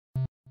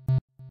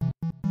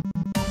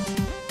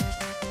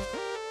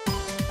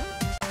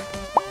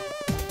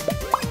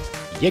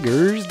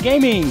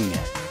YeagerZGaminG!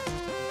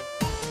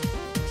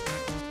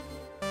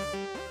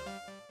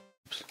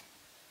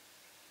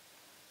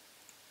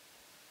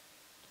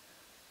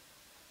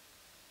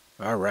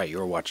 Alright,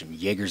 you're watching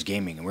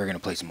YeagerZGaminG, and we're going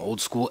to play some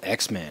old school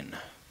X-Men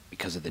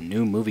because of the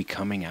new movie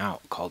coming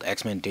out called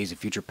X-Men Days of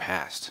Future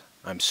Past.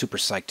 I'm super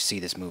psyched to see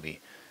this movie.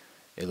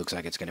 It looks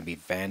like it's going to be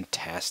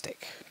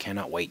fantastic.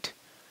 Cannot wait.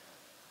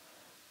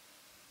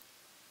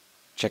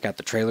 Check out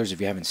the trailers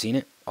if you haven't seen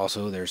it.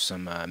 Also, there's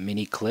some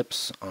mini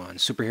clips on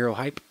superhero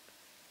hype.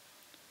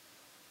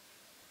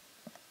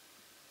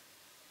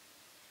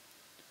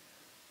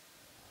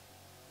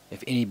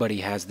 If anybody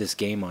has this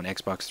game on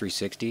Xbox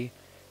 360,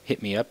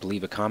 hit me up,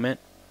 leave a comment,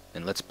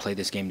 and let's play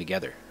this game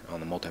together on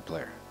the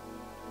multiplayer.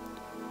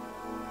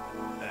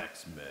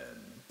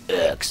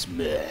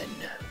 X-Men.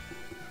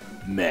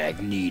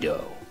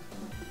 Magneto.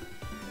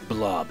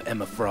 Blob,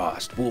 Emma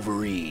Frost,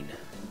 Wolverine.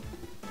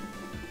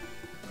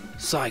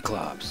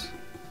 Cyclops.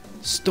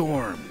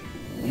 Storm.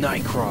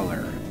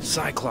 Nightcrawler.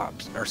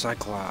 Cyclops. Or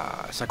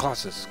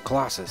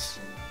Colossus.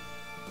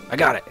 I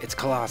got it. It's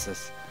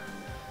Colossus.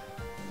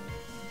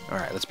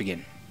 Alright, let's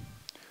begin.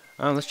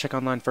 Let's check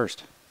online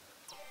first.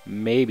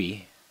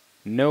 Maybe.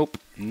 Nope.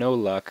 No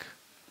luck.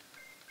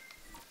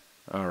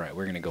 Alright,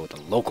 we're gonna go with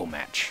the local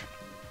match.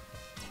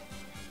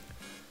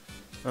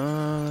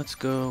 Let's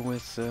go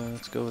with the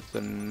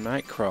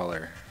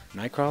Nightcrawler.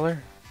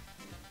 Nightcrawler?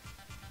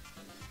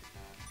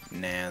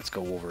 Nah, let's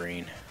go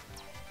Wolverine.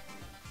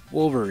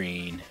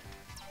 Wolverine.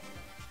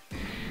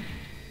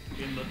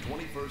 In the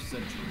 21st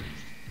century,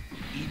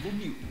 evil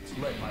mutants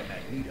led by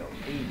Magneto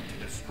aimed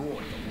to destroy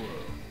the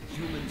world.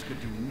 Humans could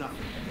do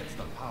nothing against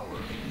the power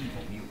of the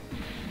evil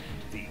mutant.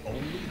 The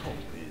only hope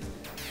is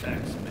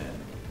X-Men.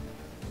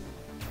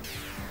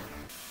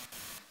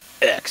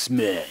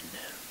 X-Men.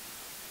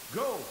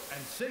 Go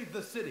and save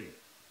the city.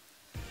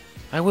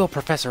 I will,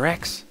 Professor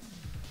X.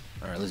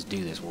 Alright, let's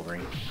do this,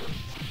 Wolverine.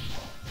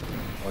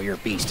 Oh, you're a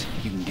beast.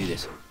 You can do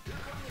this.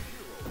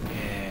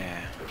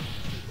 Yeah.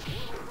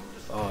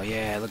 Oh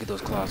yeah, look at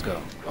those claws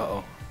go.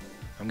 Uh-oh.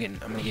 I'm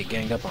gonna get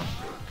ganged up on.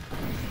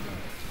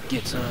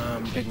 Get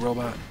some big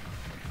robot.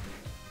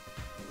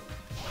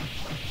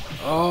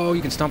 Oh,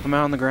 you can stomp him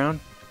out on the ground?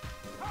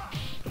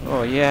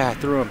 Oh yeah,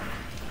 threw him.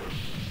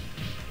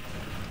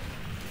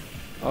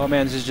 Oh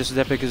man, this is just as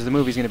epic as the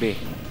movie's gonna be.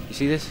 You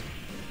see this?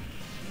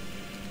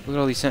 Look at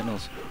all these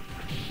Sentinels.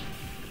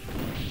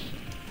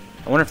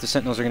 I wonder if the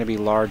Sentinels are gonna be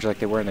large like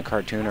they were in the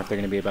cartoon, or if they're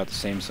gonna be about the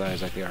same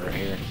size like they are right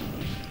here.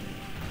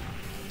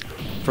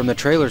 From the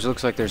trailers, it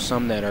looks like there's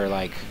some that are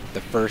like the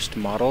first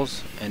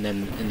models, and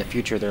then in the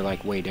future they're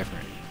like way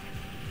different.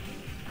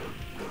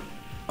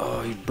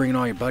 Oh, you're bringing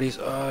all your buddies?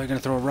 Oh, you're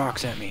gonna throw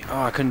rocks at me.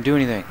 Oh, I couldn't do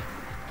anything.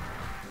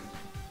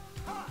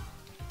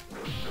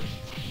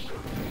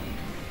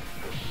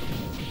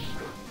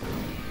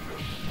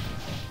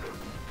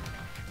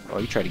 Oh,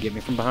 you tried to get me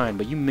from behind,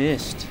 but you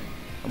missed.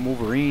 I'm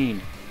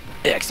Wolverine.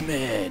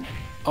 X-Men.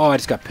 Oh, I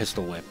just got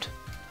pistol whipped.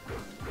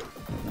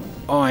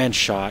 Oh, and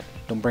shot.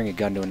 Don't bring a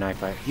gun to a knife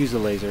fight. Use the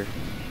laser.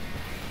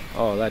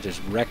 Oh, that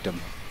just wrecked him.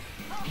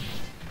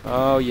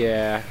 Oh,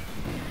 yeah.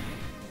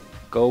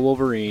 Go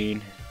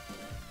Wolverine.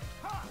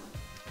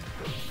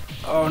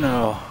 Oh,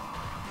 no.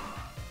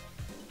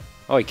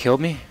 Oh, he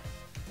killed me?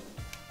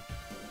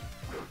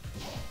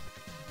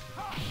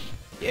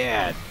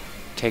 Yeah.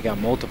 Take out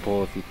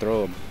multiple if you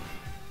throw them.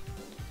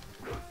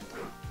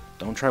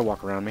 Don't try to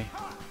walk around me.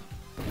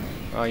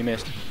 Oh, you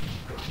missed.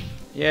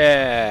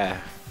 Yeah.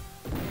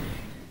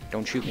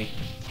 Don't shoot me.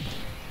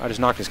 I just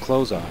knocked his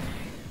clothes off.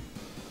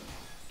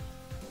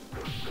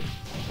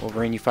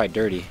 Wolverine, you fight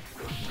dirty.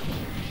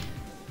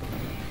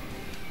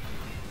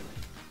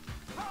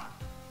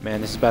 Man,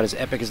 this is about as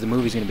epic as the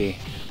movie's gonna be.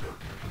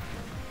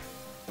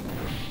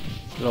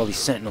 Look at all these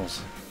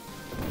Sentinels.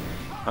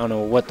 I don't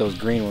know what those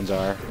green ones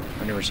are.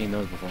 I've never seen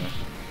those before.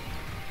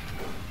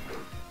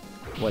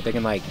 What, they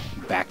can like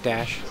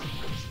backdash?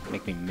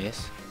 Make me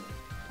miss?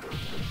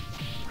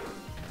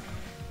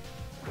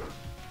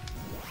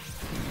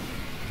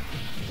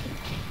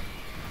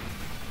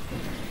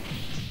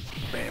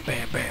 Bam,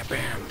 bam, bam,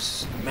 bam.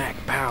 Smack,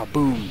 pow,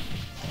 boom.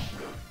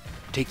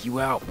 Take you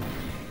out.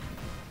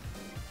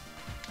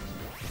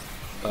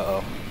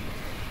 Uh-oh.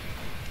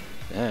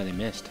 Yeah, they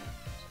missed.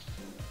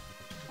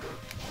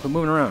 Quit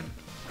moving around.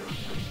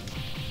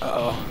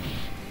 Uh-oh.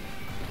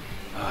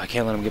 Oh, I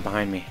can't let them get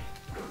behind me.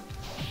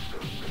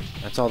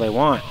 That's all they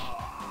want.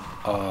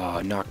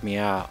 Oh, knock me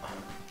out.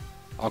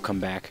 I'll come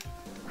back.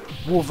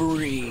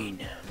 Wolverine.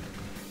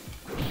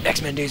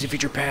 X-Men Days of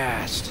Future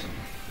Past.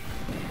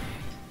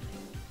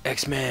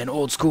 X-Men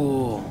Old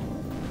School.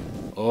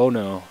 Oh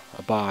no,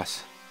 a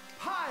boss.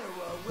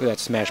 Look at that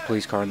smashed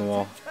police car on the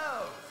wall.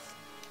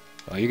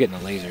 Oh, you're getting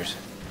the lasers.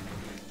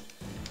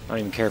 I don't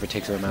even care if it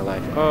takes away my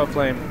life. Oh,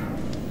 flame.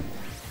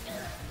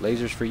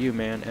 Lasers for you,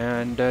 man.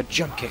 And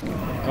jump kick.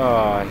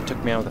 Oh, he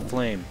took me out with a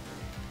flame.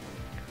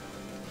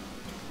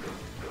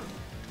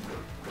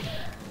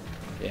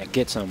 Yeah,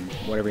 get some,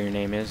 whatever your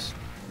name is.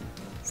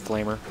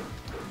 Flamer.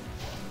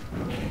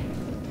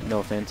 No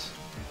offense.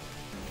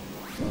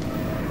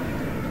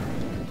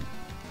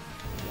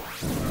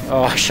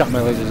 Oh, I shot my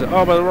lasers.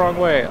 Oh, by the wrong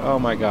way. Oh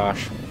my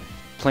gosh.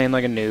 Playing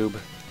like a noob.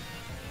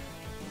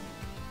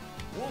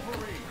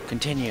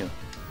 Continue.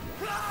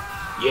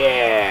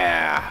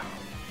 Yeah!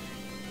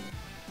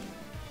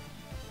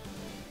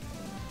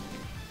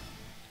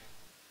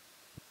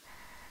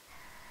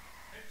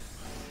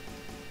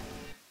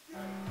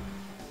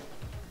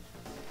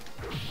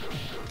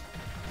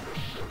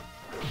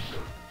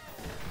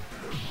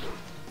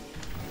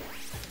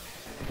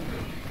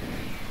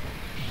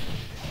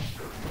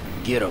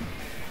 Get him.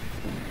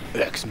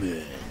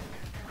 X-Men.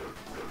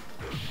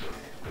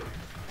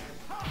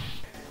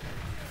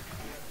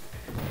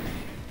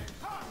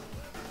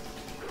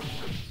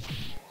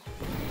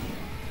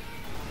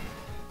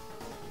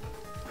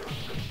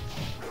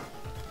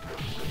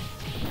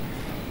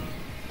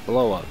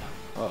 Blow up.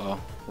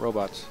 Uh-oh.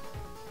 Robots.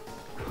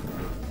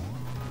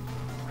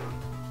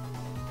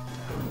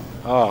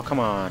 Oh, come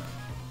on.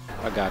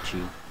 I got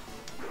you.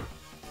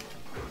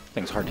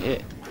 Thing's hard to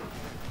hit.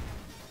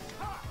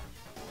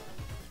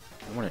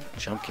 I want to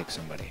jump kick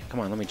somebody. Come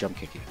on, let me jump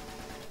kick you.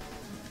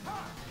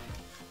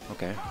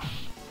 Okay.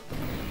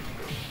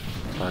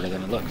 It's harder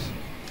than it looks.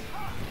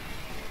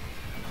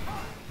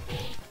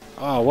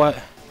 Oh,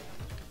 what?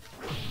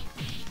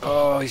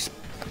 Oh, he's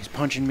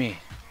punching me.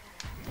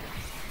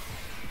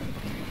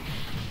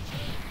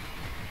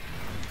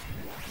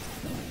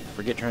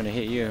 Forget trying to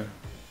hit you.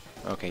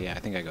 Okay, yeah, I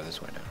think I go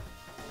this way now.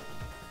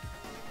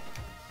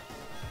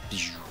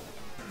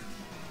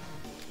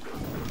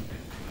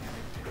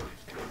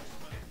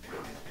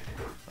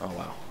 Oh,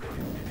 wow.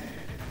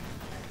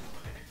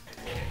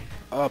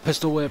 Oh,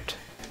 pistol whipped.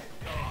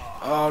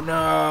 Oh,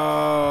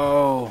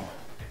 no.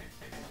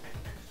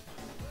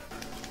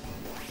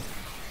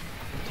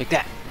 Take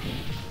that.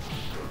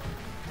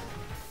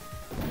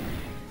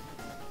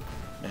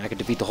 Man, I could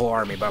defeat the whole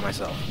army by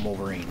myself. I'm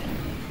Wolverine.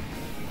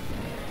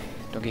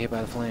 Don't get hit by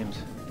the flames.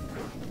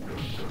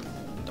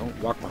 Don't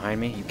walk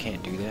behind me. You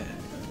can't do that.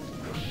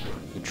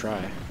 You can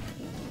try.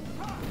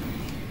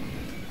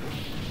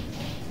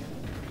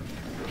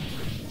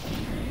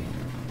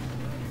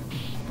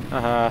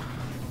 Haha.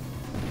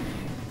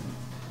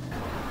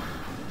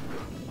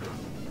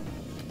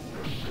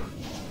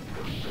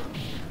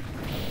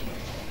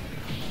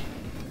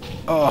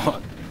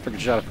 Oh, freaking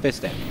shot a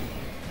fist at me.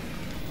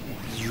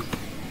 Zoop.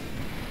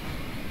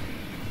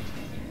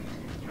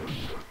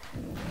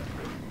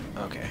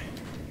 Okay.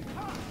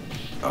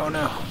 Oh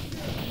no.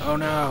 Oh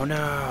no,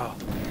 no.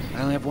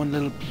 I only have one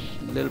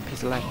little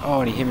piece of life. Oh,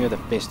 and he hit me with a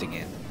fist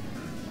again.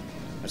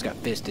 I just got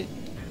fisted.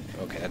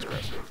 Okay, that's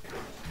gross.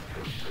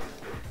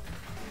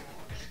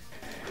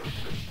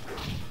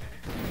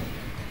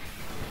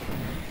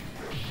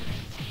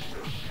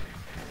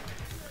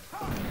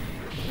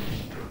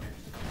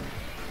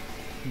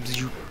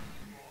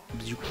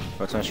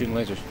 Oh, it's not shooting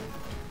lasers.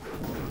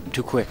 I'm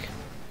too quick.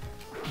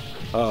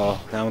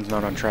 Uh-oh, that one's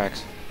not on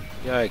tracks.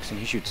 Yikes, and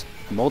he shoots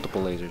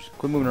multiple lasers.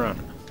 Quit moving around.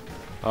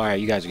 Alright,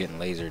 you guys are getting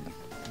lasered.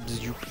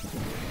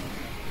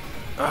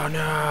 Oh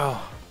no!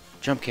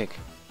 Jump kick.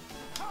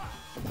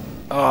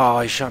 Oh,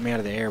 he shot me out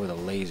of the air with a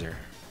laser.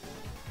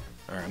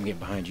 Alright, I'm getting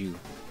behind you.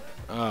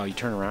 Oh, you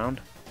turn around?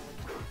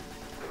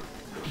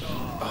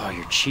 Oh,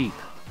 you're cheap.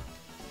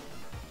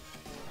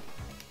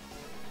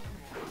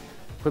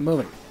 Quit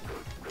moving.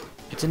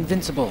 It's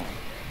invincible.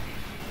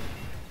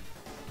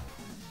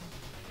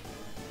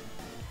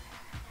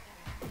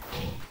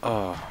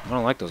 Oh, I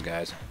don't like those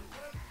guys.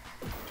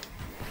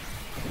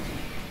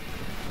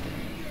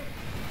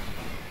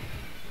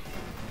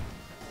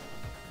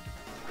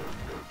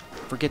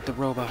 Forget the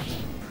robots.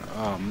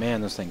 Oh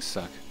man, those things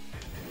suck.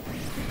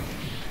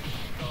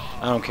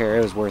 I don't care,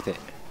 it was worth it.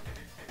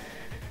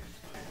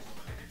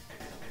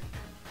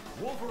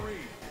 Wolverine.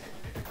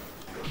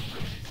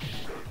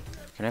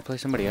 Can I play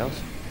somebody else?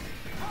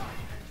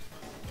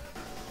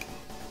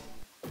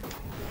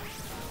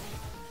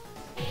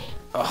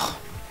 Oh.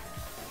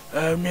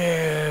 Oh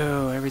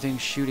no!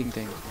 Everything's shooting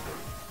things.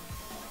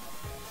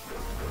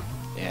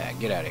 Yeah,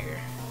 get out of here.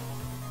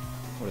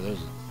 What are those?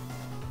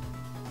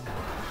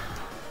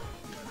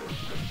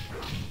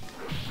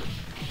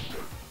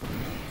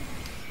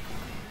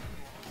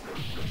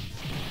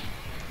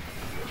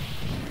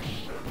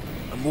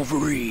 I'm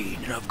Wolverine,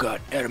 and I've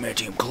got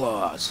adamantium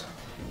claws.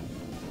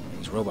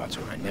 These robots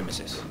are my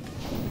nemesis.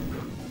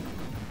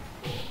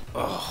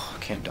 Oh, I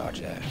can't dodge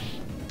that.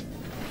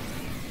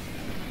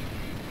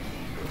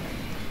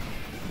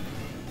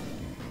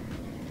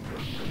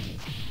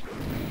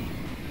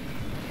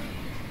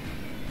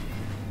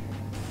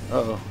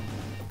 Uh-oh.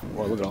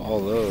 Well, look at all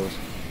those.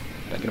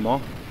 Did I get them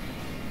all?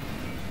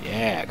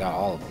 Yeah, I got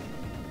all of them.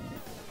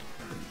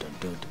 Dun,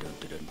 dun, dun,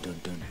 dun, dun, dun,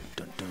 dun,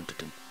 dun, dun,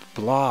 dun.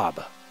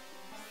 Blob.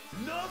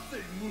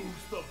 Nothing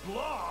moves the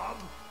blob.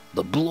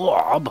 The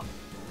blob?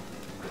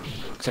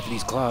 Except for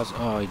these claws.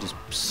 Oh, he just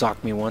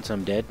socked me once,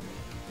 I'm dead.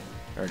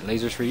 Alright,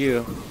 lasers for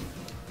you.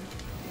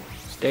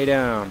 Stay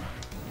down.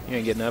 You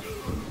ain't getting up.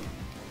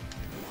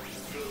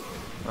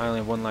 I only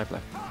have one life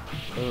left.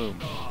 Boom.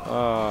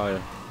 Oh,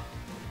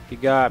 he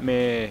got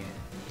me.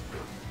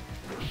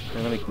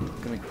 Let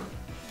me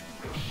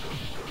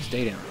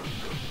stay down.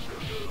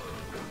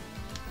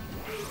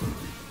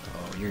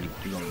 You already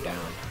beat him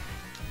down.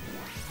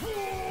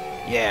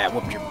 Yeah,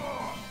 whooped your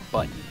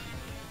butt.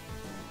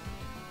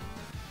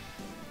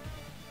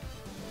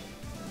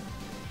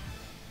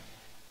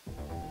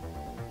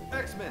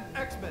 X-Men!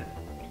 X-Men!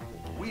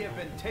 We have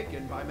been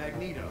taken by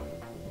Magneto.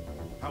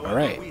 However,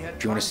 Alright, we had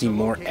if you want tried to see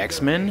more locate their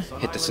X-Men, base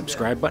on hit the Island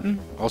subscribe M. button.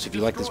 Also, if you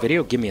like this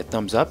video, give me a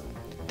thumbs up.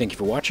 Thank you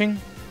for watching.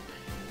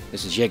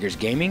 This is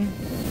YeagerZGaminG.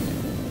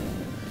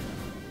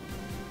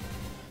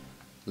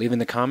 Leave in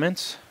the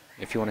comments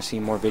if you want to see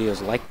more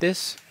videos like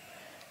this.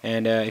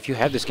 And if you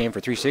have this game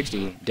for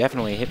 360,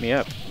 definitely hit me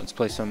up. Let's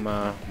play some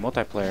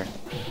multiplayer.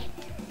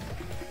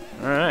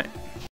 Alright.